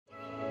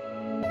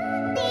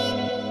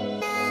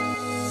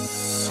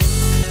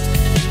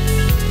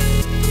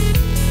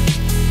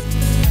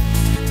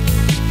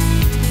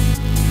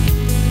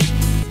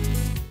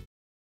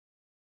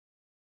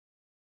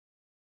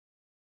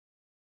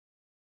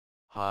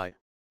Hi,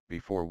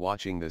 before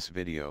watching this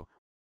video,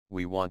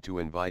 we want to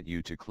invite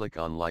you to click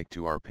on like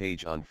to our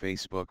page on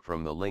Facebook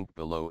from the link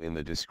below in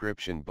the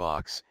description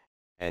box,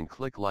 and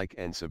click like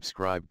and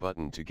subscribe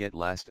button to get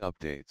last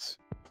updates.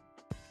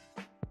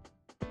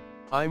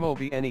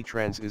 iMobie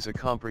AnyTrans is a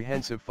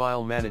comprehensive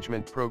file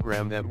management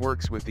program that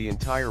works with the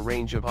entire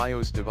range of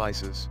iOS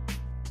devices.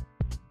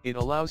 It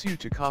allows you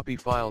to copy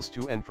files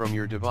to and from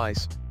your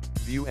device,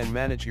 view and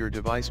manage your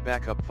device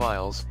backup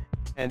files,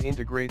 and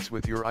integrates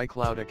with your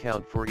iCloud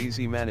account for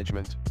easy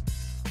management.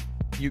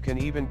 You can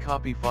even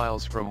copy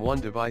files from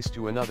one device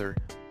to another,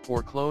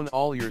 or clone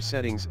all your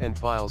settings and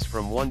files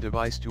from one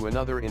device to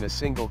another in a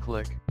single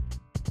click.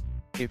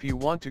 If you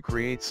want to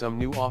create some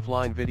new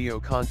offline video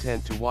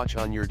content to watch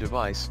on your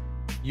device,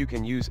 you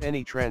can use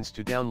AnyTrans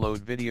to download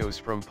videos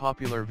from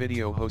popular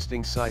video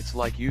hosting sites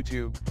like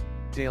YouTube,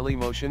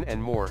 Dailymotion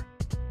and more.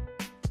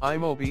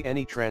 iMobie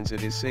AnyTrans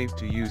is safe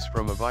to use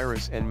from a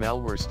virus and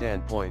malware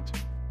standpoint.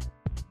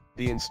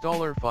 The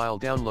installer file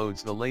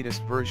downloads the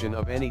latest version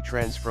of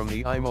AnyTrans from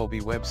the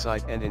iMobie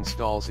website and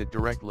installs it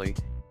directly,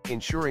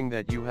 ensuring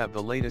that you have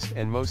the latest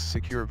and most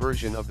secure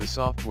version of the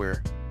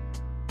software.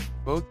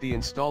 Both the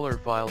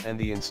installer file and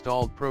the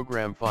installed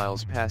program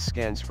files pass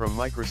scans from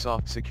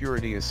Microsoft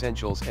Security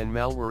Essentials and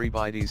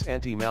Malwarebytes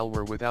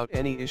anti-malware without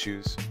any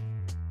issues.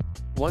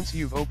 Once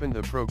you've opened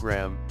the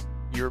program,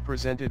 you're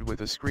presented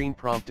with a screen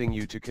prompting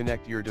you to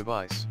connect your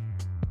device.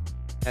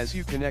 As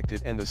you connect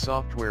it and the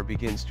software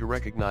begins to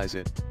recognize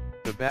it,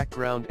 the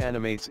background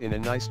animates in a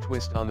nice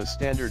twist on the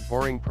standard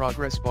boring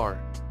progress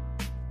bar.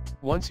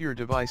 Once your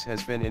device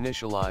has been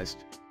initialized,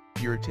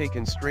 you're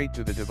taken straight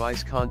to the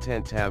device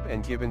content tab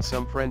and given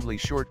some friendly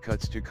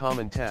shortcuts to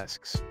common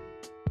tasks.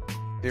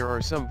 There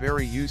are some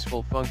very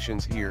useful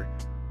functions here,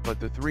 but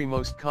the three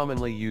most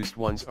commonly used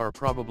ones are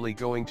probably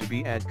going to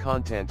be add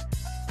content,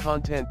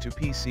 content to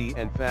PC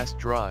and fast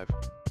drive.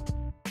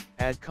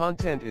 Add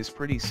content is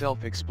pretty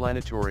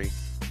self-explanatory.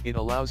 It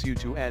allows you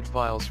to add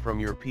files from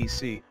your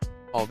PC,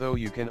 although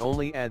you can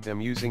only add them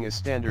using a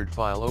standard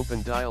file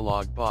open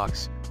dialog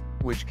box,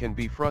 which can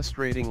be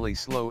frustratingly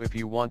slow if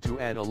you want to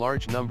add a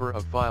large number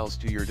of files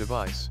to your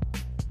device.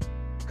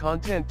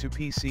 Content to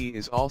PC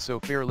is also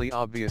fairly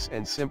obvious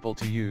and simple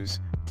to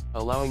use,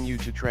 allowing you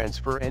to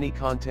transfer any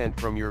content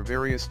from your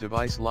various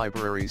device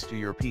libraries to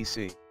your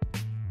PC.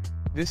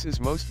 This is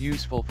most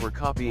useful for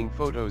copying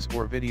photos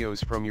or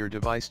videos from your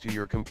device to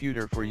your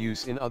computer for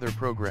use in other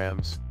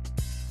programs.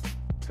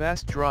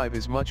 Fast drive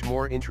is much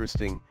more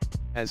interesting,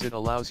 as it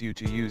allows you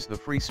to use the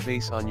free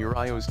space on your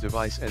iOS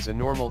device as a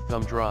normal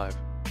thumb drive.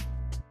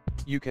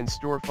 You can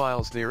store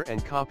files there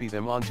and copy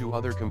them onto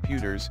other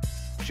computers,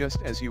 just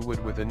as you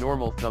would with a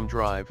normal thumb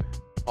drive,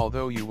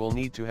 although you will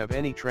need to have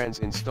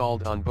AnyTrans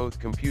installed on both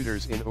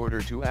computers in order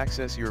to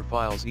access your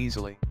files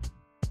easily.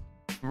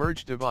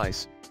 Merge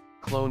device,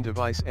 clone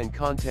device and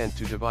content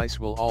to device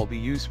will all be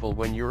useful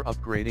when you're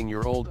upgrading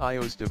your old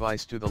iOS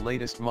device to the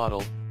latest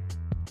model.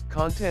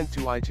 Content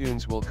to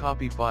iTunes will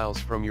copy files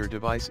from your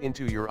device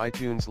into your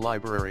iTunes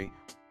library,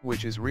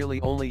 which is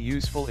really only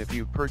useful if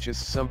you've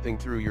purchased something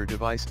through your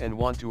device and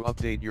want to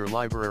update your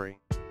library.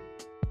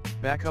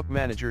 Backup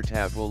Manager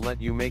tab will let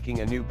you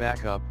making a new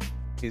backup,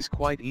 is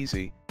quite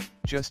easy,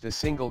 just a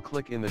single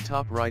click in the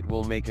top right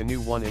will make a new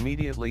one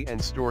immediately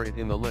and store it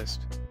in the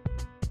list.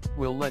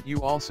 Will let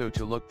you also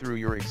to look through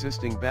your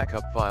existing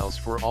backup files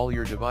for all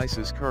your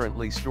devices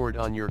currently stored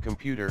on your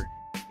computer,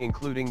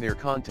 including their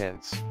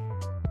contents.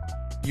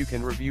 You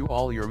can review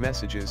all your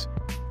messages,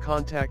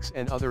 contacts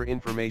and other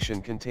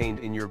information contained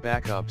in your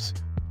backups,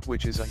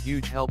 which is a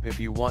huge help if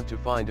you want to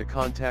find a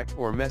contact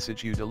or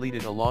message you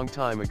deleted a long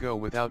time ago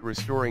without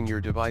restoring your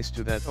device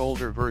to that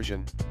older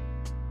version.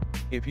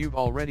 If you've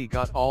already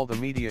got all the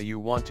media you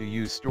want to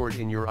use stored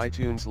in your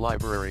iTunes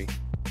library,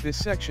 this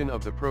section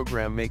of the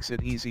program makes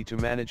it easy to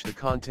manage the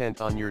content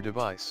on your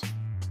device.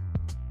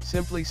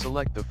 Simply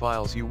select the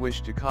files you wish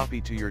to copy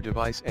to your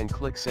device and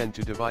click Send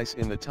to Device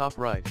in the top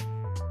right.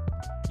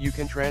 You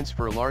can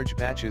transfer large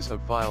batches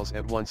of files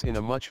at once in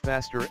a much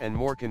faster and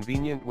more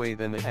convenient way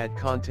than the add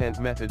content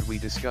method we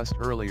discussed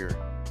earlier.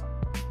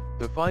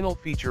 The final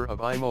feature of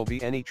iMobie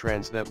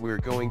AnyTrans that we're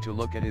going to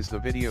look at is the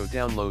Video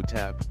Download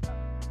tab.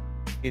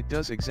 It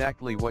does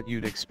exactly what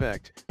you'd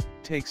expect,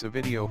 takes a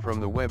video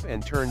from the web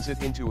and turns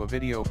it into a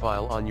video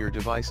file on your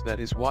device that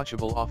is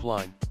watchable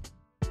offline.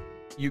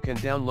 You can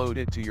download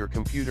it to your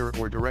computer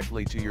or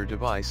directly to your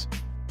device,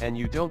 and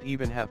you don't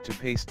even have to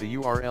paste the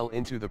URL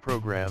into the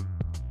program.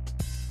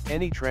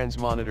 AnyTrans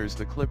monitors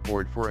the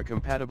clipboard for a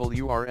compatible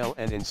URL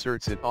and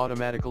inserts it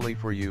automatically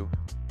for you,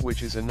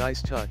 which is a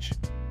nice touch.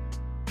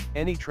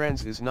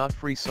 AnyTrans is not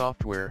free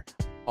software,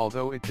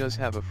 although it does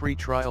have a free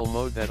trial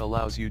mode that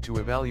allows you to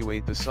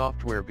evaluate the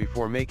software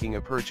before making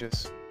a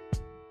purchase.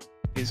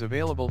 Is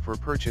available for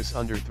purchase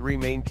under three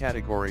main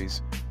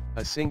categories: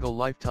 a single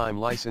lifetime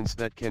license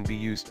that can be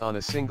used on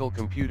a single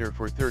computer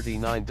for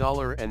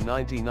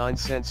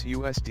 $39.99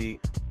 USD,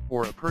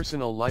 or a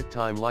personal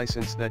lifetime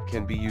license that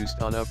can be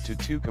used on up to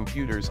 2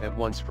 computers at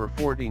once for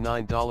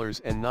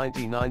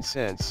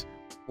 $49.99,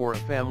 or a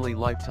family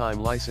lifetime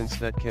license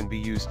that can be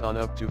used on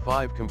up to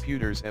 5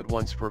 computers at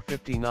once for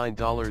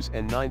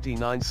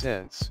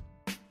 $59.99.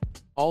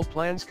 All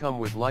plans come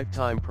with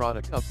lifetime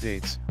product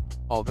updates,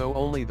 although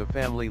only the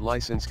family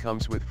license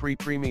comes with free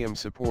premium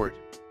support.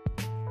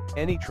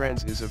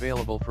 AnyTrans is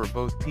available for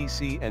both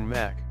PC and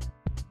Mac.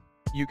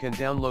 You can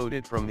download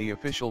it from the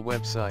official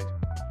website.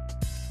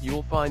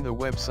 You'll find the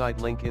website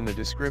link in the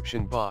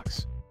description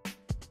box.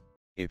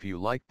 If you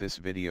liked this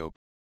video,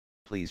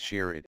 please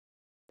share it,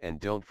 and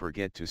don't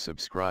forget to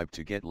subscribe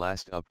to get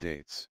last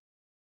updates.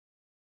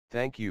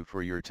 Thank you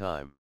for your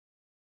time.